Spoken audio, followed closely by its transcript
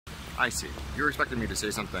I see. You're expecting me to say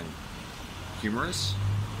something humorous?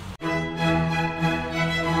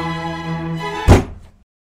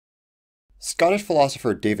 Scottish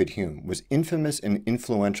philosopher David Hume was infamous and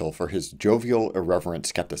influential for his jovial, irreverent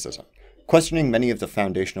skepticism, questioning many of the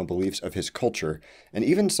foundational beliefs of his culture and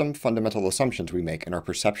even some fundamental assumptions we make in our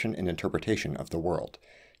perception and interpretation of the world.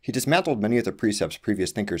 He dismantled many of the precepts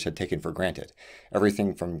previous thinkers had taken for granted,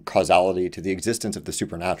 everything from causality to the existence of the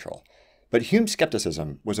supernatural. But Hume's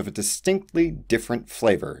skepticism was of a distinctly different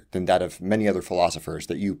flavor than that of many other philosophers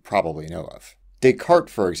that you probably know of. Descartes,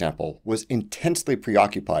 for example, was intensely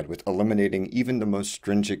preoccupied with eliminating even the most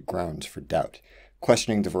stringent grounds for doubt,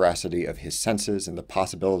 questioning the veracity of his senses and the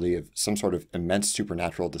possibility of some sort of immense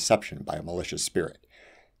supernatural deception by a malicious spirit.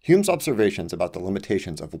 Hume's observations about the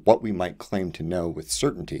limitations of what we might claim to know with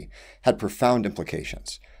certainty had profound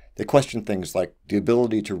implications. They questioned things like the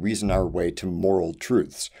ability to reason our way to moral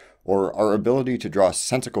truths, or our ability to draw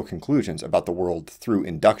sensical conclusions about the world through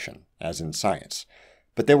induction, as in science.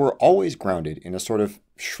 But they were always grounded in a sort of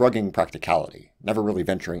shrugging practicality, never really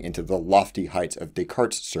venturing into the lofty heights of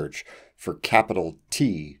Descartes' search for capital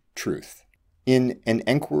T truth. In An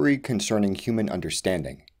Enquiry Concerning Human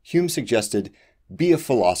Understanding, Hume suggested, "Be a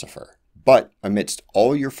philosopher, but amidst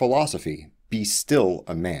all your philosophy, be still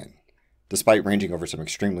a man." Despite ranging over some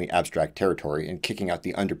extremely abstract territory and kicking out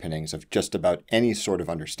the underpinnings of just about any sort of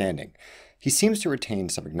understanding, he seems to retain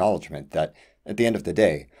some acknowledgement that, at the end of the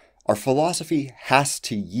day, our philosophy has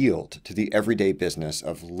to yield to the everyday business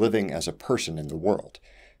of living as a person in the world.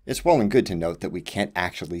 It's well and good to note that we can't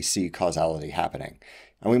actually see causality happening,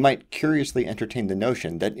 and we might curiously entertain the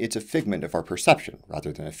notion that it's a figment of our perception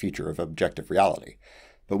rather than a feature of objective reality.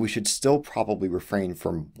 But we should still probably refrain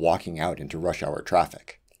from walking out into rush hour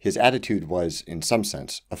traffic. His attitude was, in some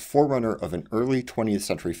sense, a forerunner of an early 20th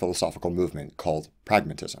century philosophical movement called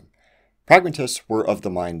pragmatism. Pragmatists were of the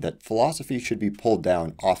mind that philosophy should be pulled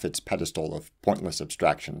down off its pedestal of pointless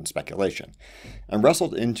abstraction and speculation, and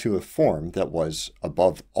wrestled into a form that was,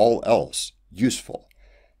 above all else, useful.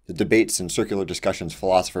 The debates and circular discussions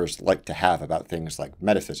philosophers liked to have about things like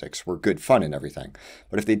metaphysics were good fun and everything,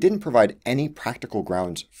 but if they didn't provide any practical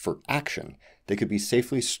grounds for action, they could be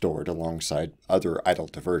safely stored alongside other idle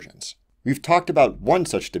diversions. We've talked about one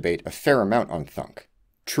such debate a fair amount on THUNK,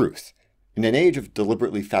 truth. In an age of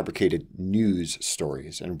deliberately fabricated news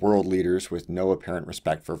stories and world leaders with no apparent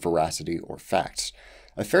respect for veracity or facts,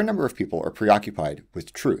 a fair number of people are preoccupied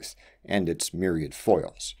with truth and its myriad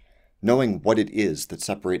foils. Knowing what it is that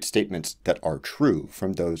separates statements that are true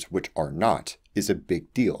from those which are not is a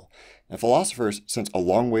big deal, and philosophers since a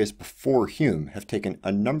long ways before Hume have taken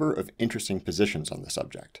a number of interesting positions on the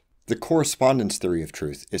subject. The correspondence theory of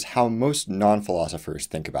truth is how most non-philosophers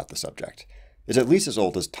think about the subject. It's at least as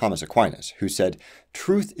old as Thomas Aquinas, who said,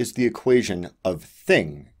 "Truth is the equation of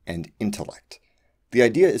thing and intellect." The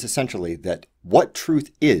idea is essentially that what truth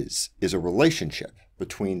is a relationship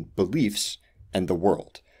between beliefs and the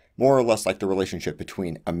world, more or less like the relationship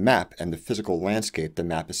between a map and the physical landscape the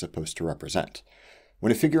map is supposed to represent.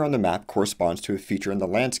 When a figure on the map corresponds to a feature in the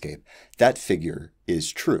landscape, that figure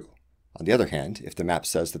is true. On the other hand, if the map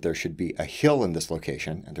says that there should be a hill in this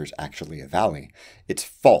location and there's actually a valley, it's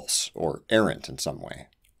false or errant in some way.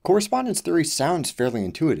 Correspondence theory sounds fairly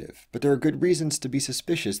intuitive, but there are good reasons to be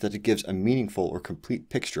suspicious that it gives a meaningful or complete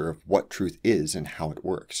picture of what truth is and how it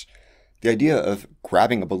works. The idea of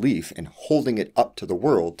grabbing a belief and holding it up to the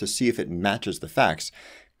world to see if it matches the facts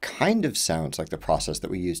kind of sounds like the process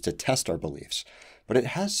that we use to test our beliefs, but it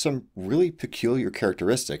has some really peculiar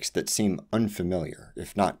characteristics that seem unfamiliar,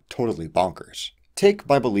 if not totally bonkers. Take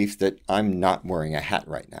my belief that I'm not wearing a hat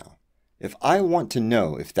right now. If I want to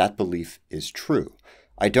know if that belief is true,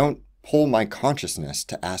 I don't pull my consciousness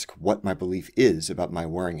to ask what my belief is about my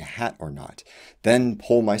wearing a hat or not, then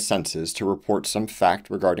pull my senses to report some fact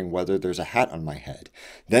regarding whether there's a hat on my head,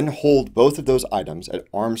 then hold both of those items at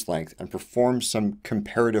arm's length and perform some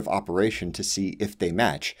comparative operation to see if they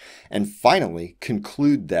match, and finally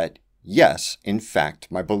conclude that, yes, in fact,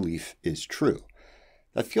 my belief is true.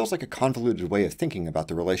 That feels like a convoluted way of thinking about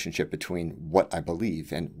the relationship between what I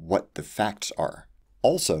believe and what the facts are.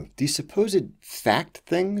 Also, these supposed fact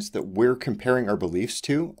things that we're comparing our beliefs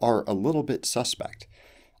to are a little bit suspect.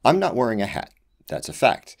 I'm not wearing a hat. That's a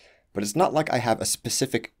fact. But it's not like I have a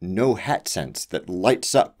specific no-hat sense that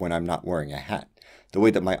lights up when I'm not wearing a hat, the way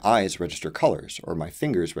that my eyes register colors or my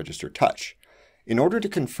fingers register touch. In order to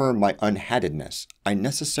confirm my unhattedness, I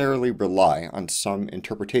necessarily rely on some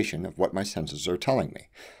interpretation of what my senses are telling me.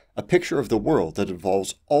 A picture of the world that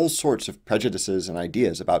involves all sorts of prejudices and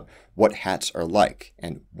ideas about what hats are like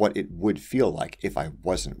and what it would feel like if I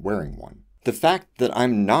wasn't wearing one. The fact that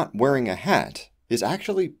I'm not wearing a hat is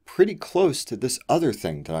actually pretty close to this other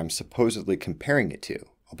thing that I'm supposedly comparing it to,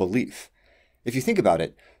 a belief. If you think about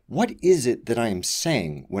it, what is it that I am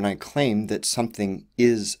saying when I claim that something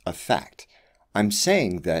is a fact? I'm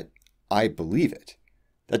saying that I believe it.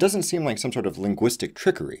 That doesn't seem like some sort of linguistic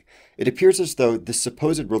trickery. It appears as though this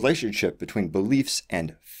supposed relationship between beliefs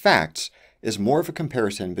and facts is more of a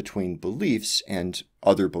comparison between beliefs and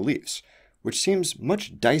other beliefs, which seems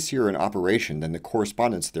much dicier in operation than the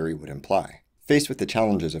correspondence theory would imply. Faced with the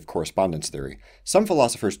challenges of correspondence theory, some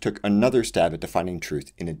philosophers took another stab at defining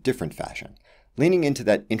truth in a different fashion, leaning into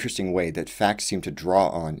that interesting way that facts seem to draw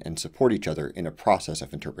on and support each other in a process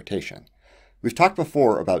of interpretation. We've talked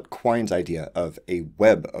before about Quine's idea of a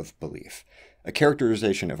web of belief, a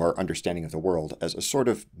characterization of our understanding of the world as a sort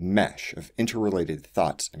of mesh of interrelated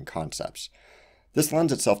thoughts and concepts. This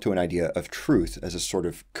lends itself to an idea of truth as a sort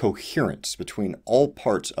of coherence between all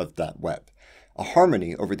parts of that web, a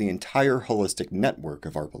harmony over the entire holistic network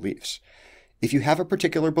of our beliefs. If you have a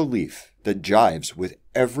particular belief that jives with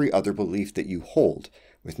every other belief that you hold,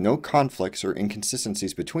 with no conflicts or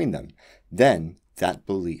inconsistencies between them, then that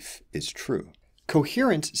belief is true.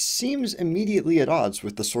 Coherence seems immediately at odds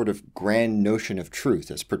with the sort of grand notion of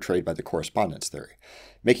truth as portrayed by the correspondence theory,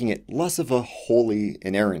 making it less of a wholly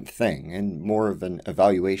inerrant thing and more of an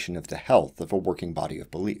evaluation of the health of a working body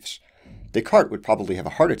of beliefs. Descartes would probably have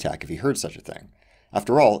a heart attack if he heard such a thing.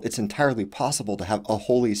 After all, it's entirely possible to have a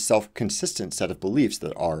wholly self-consistent set of beliefs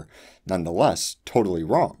that are, nonetheless, totally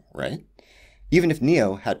wrong, right? Even if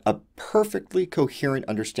Neo had a perfectly coherent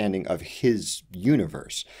understanding of his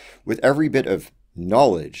universe, with every bit of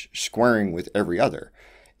knowledge squaring with every other,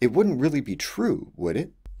 it wouldn't really be true, would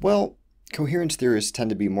it? Well, coherence theorists tend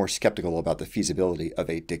to be more skeptical about the feasibility of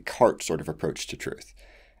a Descartes sort of approach to truth.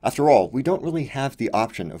 After all, we don't really have the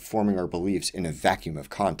option of forming our beliefs in a vacuum of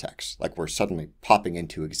context, like we're suddenly popping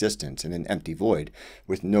into existence in an empty void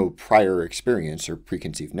with no prior experience or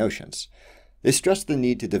preconceived notions. They stress the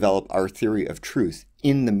need to develop our theory of truth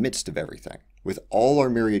in the midst of everything, with all our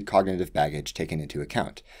myriad cognitive baggage taken into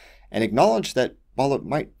account, and acknowledge that while it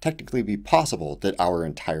might technically be possible that our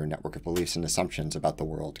entire network of beliefs and assumptions about the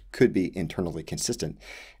world could be internally consistent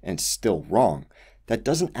and still wrong, that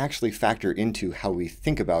doesn't actually factor into how we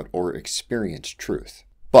think about or experience truth.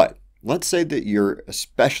 But let's say that you're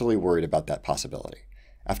especially worried about that possibility.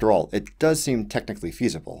 After all, it does seem technically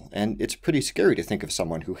feasible, and it's pretty scary to think of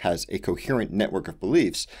someone who has a coherent network of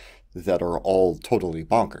beliefs that are all totally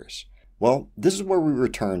bonkers. Well, this is where we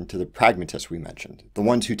return to the pragmatists we mentioned, the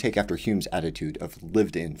ones who take after Hume's attitude of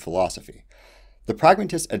lived-in philosophy. The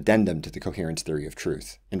pragmatist addendum to the coherence theory of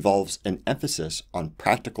truth involves an emphasis on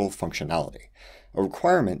practical functionality, a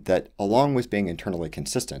requirement that, along with being internally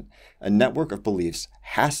consistent, a network of beliefs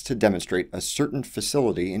has to demonstrate a certain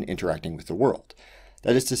facility in interacting with the world.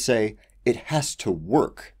 That is to say, it has to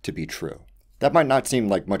work to be true. That might not seem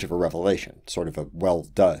like much of a revelation, sort of a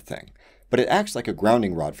well-duh thing, but it acts like a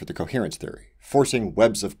grounding rod for the coherence theory, forcing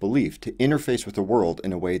webs of belief to interface with the world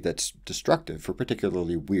in a way that's destructive for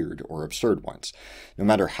particularly weird or absurd ones, no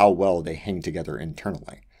matter how well they hang together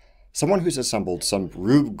internally. Someone who's assembled some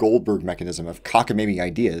Rube Goldberg mechanism of cockamamie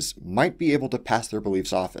ideas might be able to pass their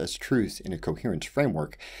beliefs off as truth in a coherence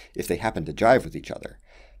framework if they happen to jive with each other.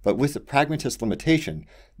 But with the pragmatist limitation,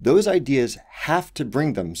 those ideas have to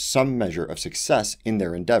bring them some measure of success in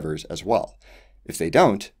their endeavors as well. If they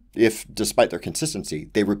don't, if, despite their consistency,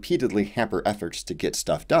 they repeatedly hamper efforts to get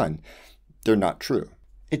stuff done, they're not true.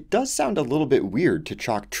 It does sound a little bit weird to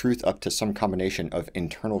chalk truth up to some combination of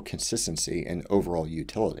internal consistency and overall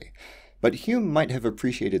utility, but Hume might have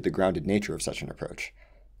appreciated the grounded nature of such an approach.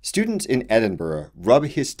 Students in Edinburgh rub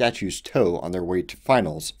his statue's toe on their way to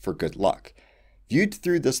finals for good luck. Viewed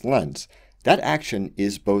through this lens, that action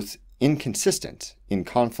is both inconsistent, in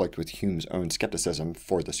conflict with Hume's own skepticism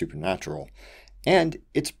for the supernatural, and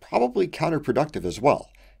it's probably counterproductive as well,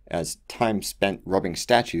 as time spent rubbing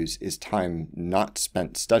statues is time not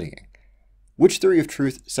spent studying. Which theory of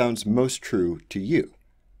truth sounds most true to you?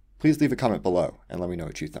 Please leave a comment below and let me know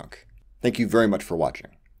what you think. Thank you very much for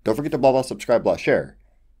watching. Don't forget to blah blah subscribe, blah share,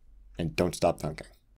 and don't stop thunking.